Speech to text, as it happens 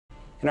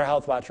In our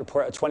Health Watch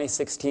report, a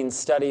 2016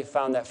 study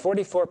found that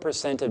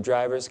 44% of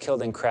drivers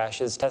killed in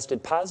crashes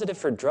tested positive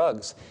for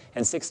drugs,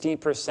 and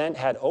 16%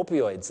 had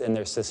opioids in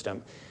their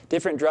system.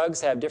 Different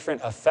drugs have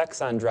different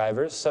effects on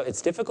drivers, so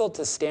it's difficult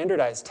to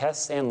standardize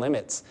tests and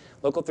limits.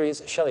 Local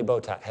 3's Shelley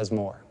Botat has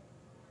more.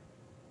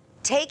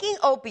 Taking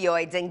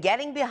opioids and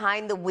getting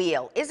behind the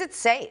wheel, is it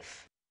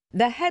safe?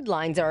 The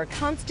headlines are a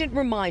constant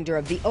reminder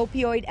of the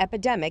opioid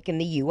epidemic in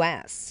the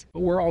U.S.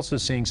 We're also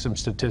seeing some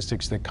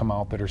statistics that come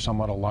out that are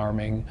somewhat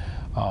alarming,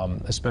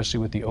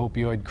 especially with the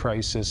opioid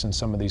crisis and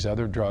some of these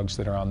other drugs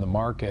that are on the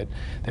market,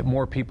 that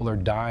more people are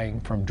dying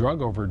from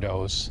drug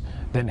overdose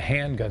than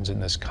handguns in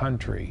this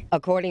country.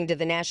 According to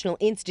the National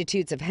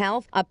Institutes of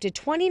Health, up to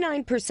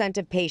 29%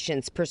 of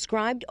patients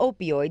prescribed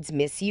opioids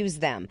misuse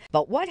them.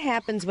 But what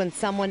happens when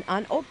someone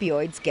on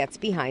opioids gets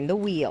behind the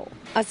wheel?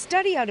 A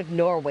study out of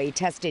Norway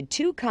tested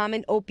two common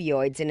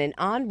opioids in an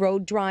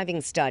on-road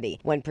driving study.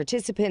 When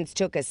participants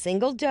took a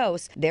single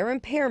dose, their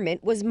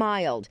impairment was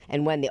mild.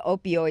 And when the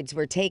opioids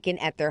were taken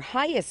at their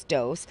highest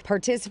dose,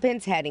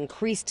 participants had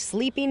increased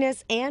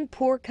sleepiness and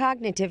poor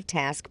cognitive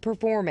task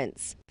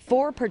performance.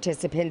 4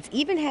 participants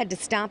even had to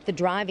stop the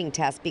driving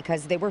test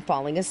because they were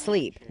falling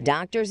asleep.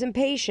 Doctors and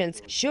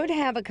patients should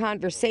have a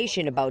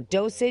conversation about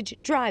dosage,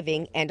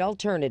 driving, and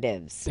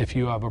alternatives. If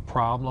you have a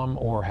problem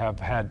or have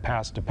had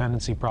past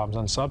dependency problems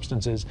on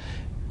substances,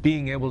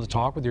 being able to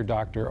talk with your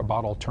doctor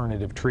about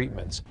alternative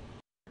treatments.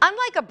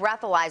 Unlike a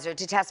breathalyzer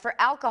to test for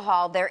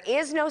alcohol, there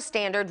is no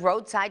standard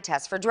roadside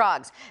test for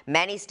drugs.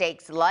 Many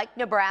states, like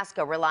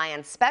Nebraska, rely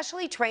on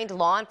specially trained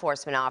law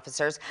enforcement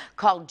officers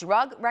called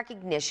drug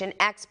recognition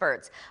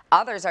experts.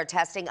 Others are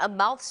testing a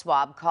mouth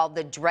swab called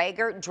the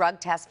Draeger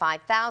Drug Test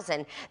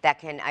 5000 that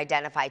can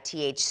identify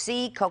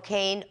THC,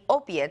 cocaine,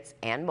 opiates,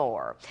 and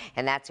more.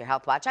 And that's your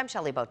Health Watch. I'm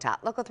Shelley Botat,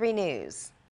 Local 3 News.